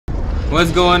What's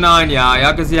going on, y'all?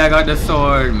 Y'all can see I got the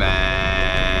sword,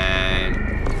 man.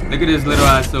 Look at this little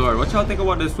ass sword. What y'all think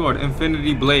about this sword?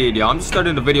 Infinity blade, y'all. I'm just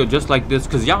starting the video just like this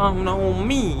because y'all know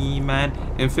me, man.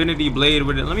 Infinity blade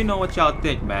with it. Let me know what y'all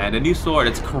think, man. The new sword,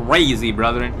 it's crazy,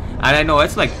 brethren. And I know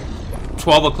it's like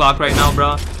 12 o'clock right now,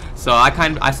 bro. So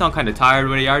I sound kind of tired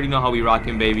already. I already know how we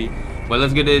rocking, baby. But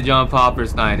let's get to the John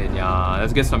Popperstein, y'all.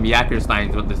 Let's get some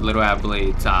Yakkersteins with this little ass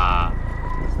blade.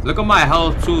 Look at my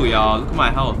health too, y'all. Look at my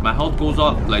health. My health goes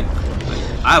up like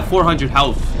I have 400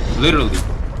 health, literally.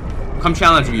 Come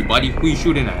challenge me, buddy. Who you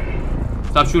shooting at?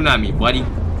 Stop shooting at me, buddy.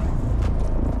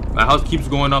 My health keeps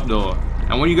going up though,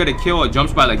 and when you get a kill, it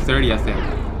jumps by like 30, I think.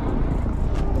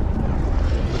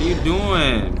 What are you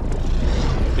doing?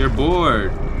 You're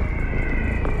bored.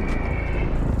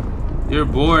 You're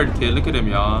bored, kid. Look at him,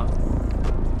 y'all.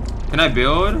 Can I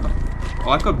build?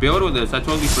 Oh, I could build with this. I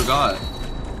totally forgot.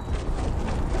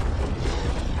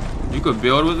 You could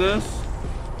build with this?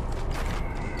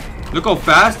 Look how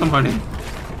fast I'm running.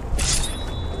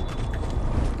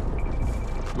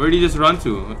 Where did he just run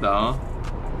to? What the hell?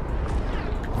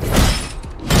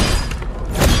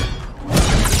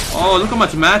 Oh, look how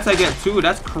much mats I get too.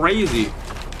 That's crazy.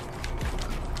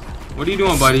 What are you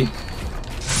doing, buddy?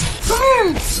 Come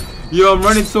here! Yo, I'm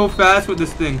running so fast with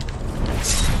this thing.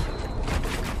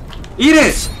 Eat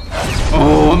it!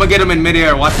 Oh, I'm gonna get him in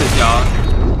midair. Watch this, y'all.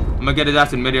 I'm gonna get his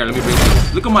ass in midair. Let me break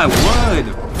this. Look at my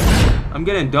wood. I'm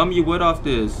getting dummy wood off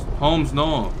this. Holmes,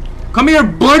 no. Come here,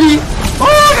 buddy.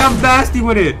 Oh, I'm nasty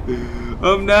with it.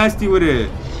 I'm nasty with it.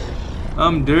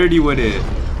 I'm dirty with it.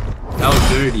 That was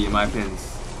dirty in my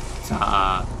pins.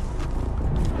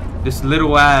 This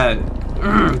little ass.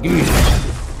 Give me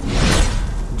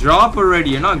that. Drop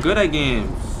already. You're not good at games.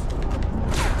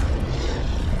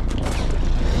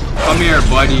 Come here,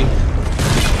 buddy.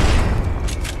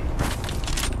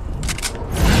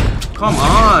 Come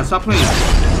on, stop playing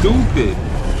stupid.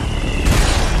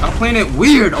 Stop playing it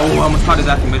weird. Oh, I almost caught his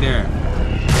ass in midair.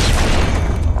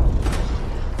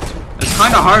 It's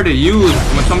kind of hard to use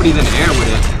when somebody's in the air with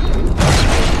it.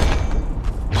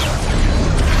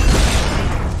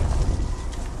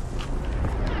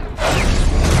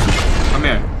 Come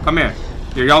here, come here.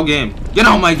 You're y'all game. Get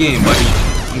on my game, buddy.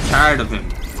 I'm tired of him.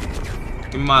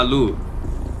 Give me my loot.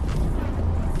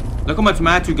 Look how much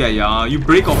mat you get, y'all. You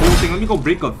break a whole thing. Let me go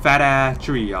break a fat ass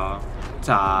tree, y'all.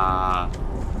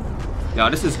 Y'all,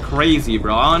 this is crazy,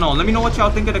 bro. I don't know. Let me know what y'all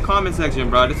think in the comment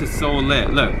section, bro. This is so lit.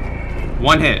 Look.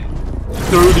 One hit.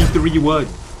 33 wood.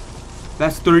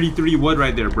 That's 33 wood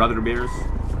right there, brother bears.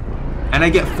 And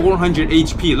I get 400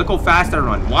 HP. Look how fast I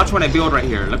run. Watch when I build right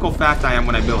here. Look how fast I am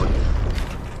when I build.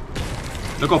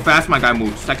 Look how fast my guy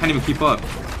moves. I can't even keep up.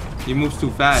 He moves too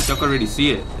fast. Y'all can already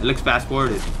see it. It looks fast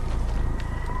forwarded.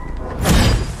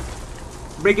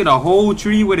 Breaking a whole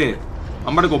tree with it.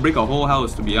 I'm about to go break a whole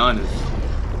house, to be honest.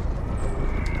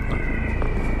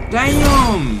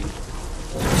 Damn!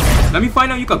 Let me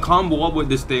find out you can combo up with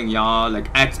this thing, y'all.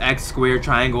 Like XX square,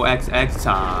 triangle, XX.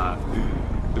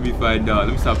 Let me find out.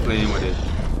 Let me stop playing with it.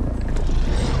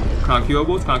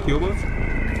 Concubables? Concubables?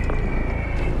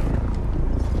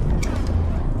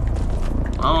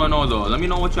 I don't know though. Let me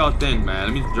know what y'all think, man.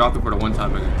 Let me drop it for the one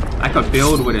time again. I could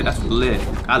build with it. That's lit.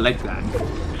 I like that.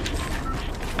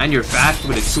 And you're fast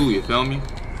with it too, you feel me?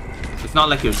 It's not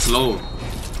like you're slow.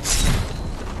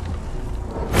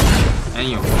 And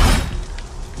you.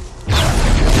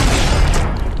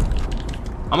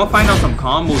 I'm gonna find out some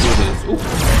combos with this. Ooh.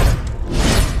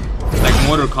 Like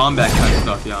Mortal Kombat kind of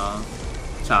stuff, y'all.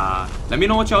 Let me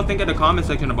know what y'all think in the comment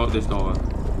section about this though.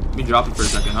 Let me drop it for a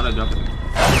second. How'd I drop it?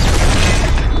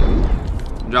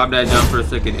 Drop that jump for a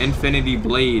second. Infinity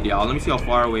blade, y'all. Let me see how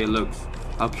far away it looks.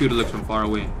 How cute it looks from far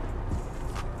away.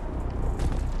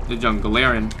 The jump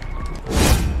glaring.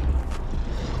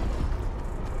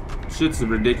 Shit's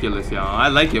ridiculous, y'all. I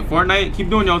like it. Fortnite, keep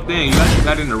doing your thing. You guys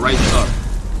got in the right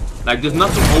stuff. Like, there's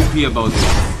nothing OP about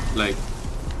this. Like,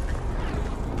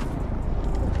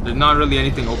 there's not really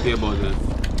anything OP about this.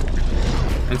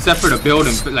 Except for the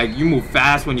building. Like, you move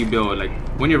fast when you build. Like,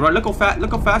 when you run, look how fast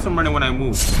I'm running when I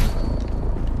move.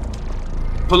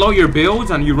 Pull out your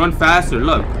builds and you run faster.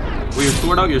 Look, when you're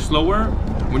stored out, you're slower.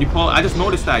 When you pull, I just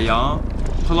noticed that, y'all.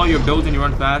 Pull out your builds and you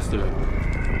run faster.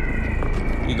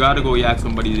 You gotta go yak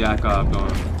somebody's yak up, though.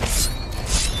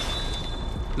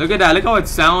 Look at that. Look how it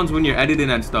sounds when you're editing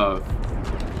and stuff.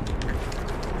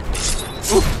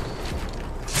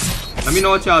 Oof. Let me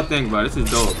know what y'all think, bro. This is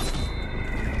dope.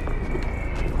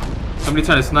 Somebody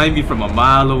trying to snipe me from a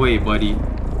mile away, buddy.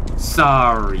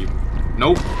 Sorry.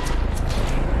 Nope.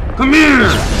 Come here!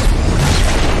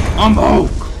 I'm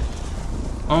Hulk!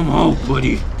 I'm Hulk,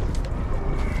 buddy.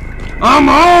 I'm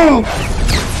Hulk!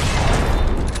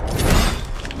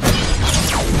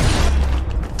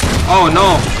 Oh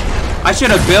no. I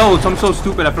should have built. I'm so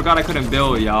stupid. I forgot I couldn't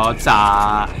build, y'all.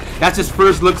 That's just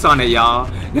first looks on it,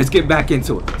 y'all. Let's get back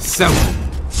into it. So,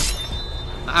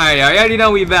 alright, I already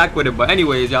know we back with it. But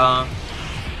anyways, y'all.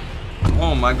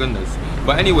 Oh my goodness.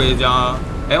 But anyways, y'all.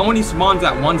 It only spawns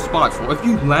at one spot. So if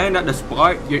you land at the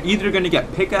spot, you're either gonna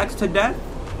get pickaxed to death.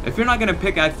 If you're not gonna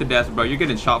pickaxe to death, bro, you're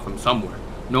getting shot from somewhere.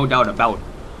 No doubt about it.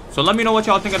 So let me know what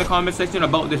y'all think in the comment section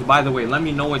about this. By the way, let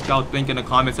me know what y'all think in the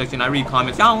comment section. I read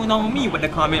comments. Y'all know me with the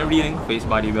comment reading. Face,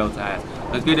 body, belt, ass.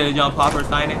 Let's get it, John Popper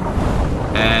sign it.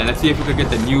 And let's see if we could get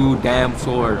the new damn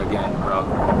sword again, bro.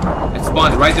 It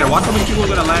spawns right there. Watch how many people are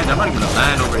gonna land. I'm not even gonna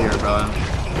land over here, bro.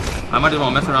 I might as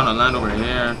well mess around and land over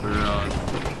here.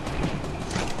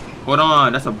 Hold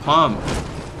on, that's a pump.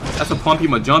 That's a pumpy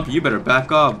majumpy. You better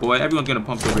back up, boy. Everyone's gonna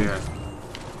pump over here.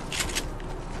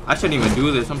 I shouldn't even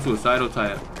do this. I'm suicidal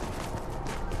type.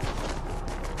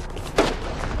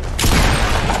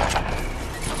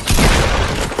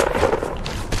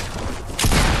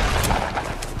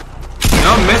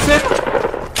 Miss it?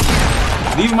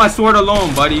 Leave my sword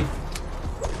alone, buddy.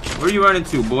 Where are you running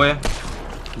to, boy?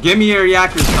 Give me your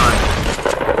reactor time.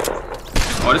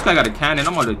 Oh, this guy got a cannon.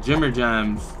 I'm on the Jimmer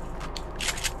Jams.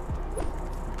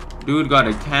 Dude got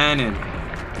a cannon.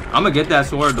 I'm gonna get that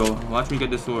sword, though. Watch me get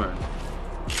this sword.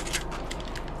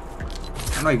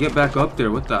 How do I get back up there?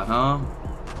 What the hell?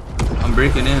 I'm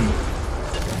breaking in.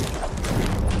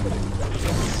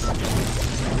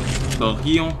 The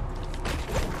heal.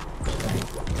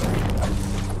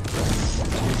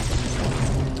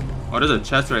 Oh, there's a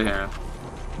chest right here.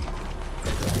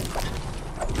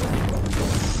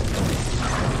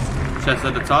 Chest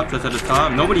at the top, chest at the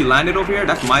top. Nobody landed over here?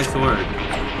 That's my sword.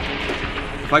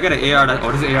 If I get an AR,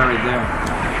 oh, there's an AR right there.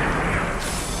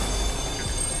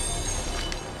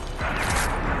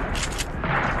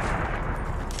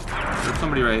 There's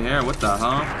somebody right here. What the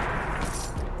hell?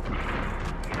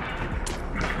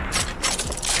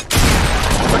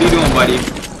 What are you doing, buddy?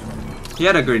 He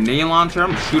had a grenade launcher.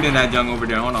 I'm shooting that junk over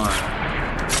there. Hold on.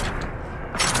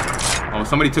 Oh,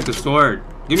 somebody took the sword.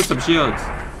 Give me some shields.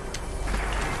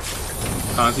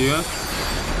 Can't see you.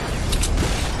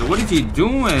 So what is he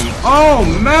doing? Oh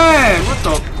man! What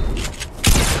the?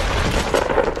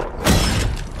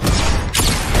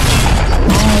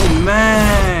 Oh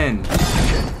man!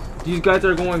 These guys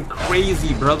are going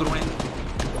crazy, brethren.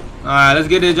 Alright, let's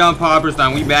get it, John Poppers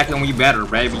time. We back and we better,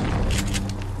 baby.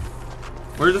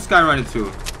 Where's this guy running to?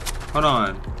 Hold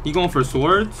on. He going for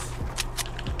swords?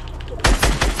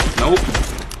 Nope.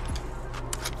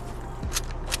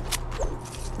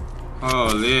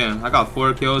 Holy, I got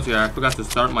 4 kills here. I forgot to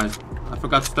start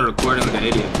recording like an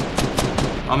idiot.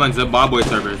 I'm on Zimbabwe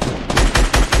servers.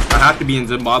 I have to be in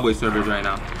Zimbabwe servers right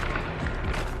now.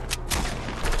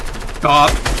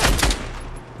 Stop.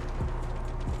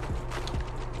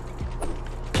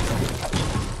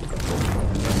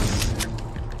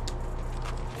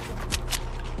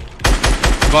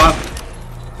 Fuck.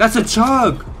 That's a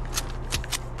chug.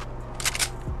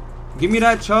 Give me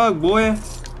that chug, boy.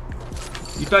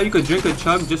 You thought you could drink a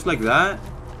chug just like that?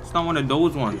 It's not one of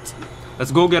those ones.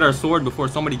 Let's go get our sword before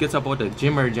somebody gets up with the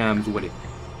Jimmer Jams with it.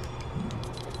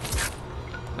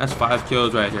 That's 5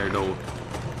 kills right here, though.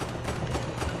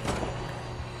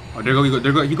 Oh, there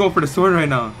go. He going for the sword right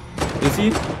now. You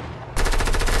see?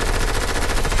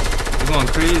 He's going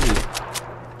crazy.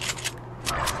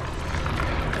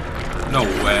 No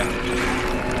way.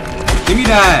 Give me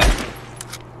that.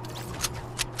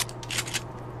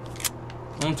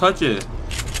 Don't touch it.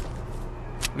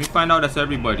 Let me find out that's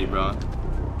everybody, bro.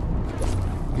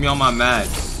 Give me all my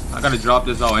mats. I gotta drop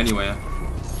this out anyway.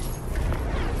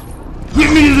 Give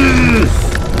me this!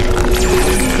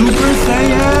 Super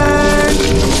Saiyan!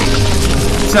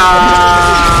 Cha!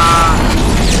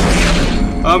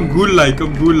 I'm good like.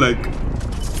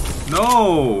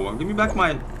 No! Give me back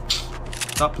my...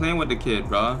 Stop playing with the kid,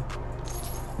 bro.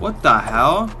 What the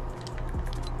hell?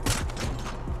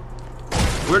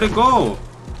 Where'd it go?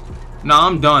 Nah,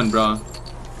 I'm done, bro.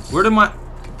 Where did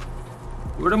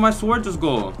my sword just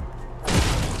go?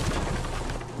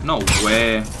 No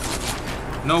way.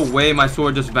 No way my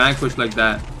sword just vanquished like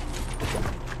that.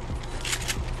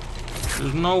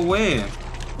 There's no way.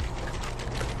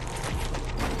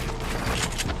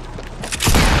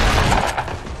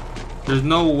 There's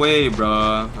no way,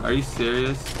 bro. Are you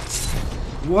serious?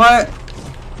 What?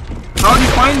 How did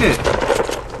you find it?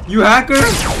 You hacker?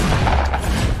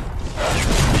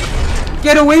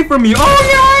 Get away from me! Oh,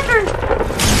 you hacker!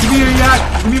 Give me your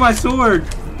yak. Give me my sword.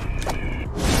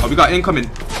 Oh, we got incoming.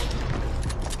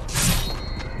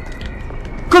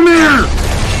 Come here!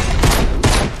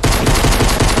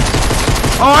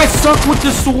 Oh, I suck with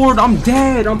the sword. I'm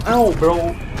dead. I'm out,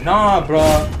 bro. Nah, bro.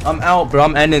 I'm out, bro.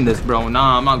 I'm ending this, bro.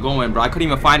 Nah, I'm not going, bro. I couldn't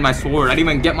even find my sword. I didn't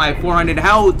even get my 400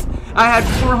 health. I had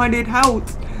 400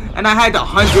 health. And I had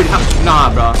 100 health.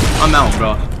 Nah, bro. I'm out,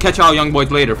 bro. Catch y'all young boys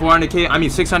later. 400k, I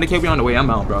mean 600k, we on the way. I'm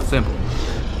out, bro. Simple.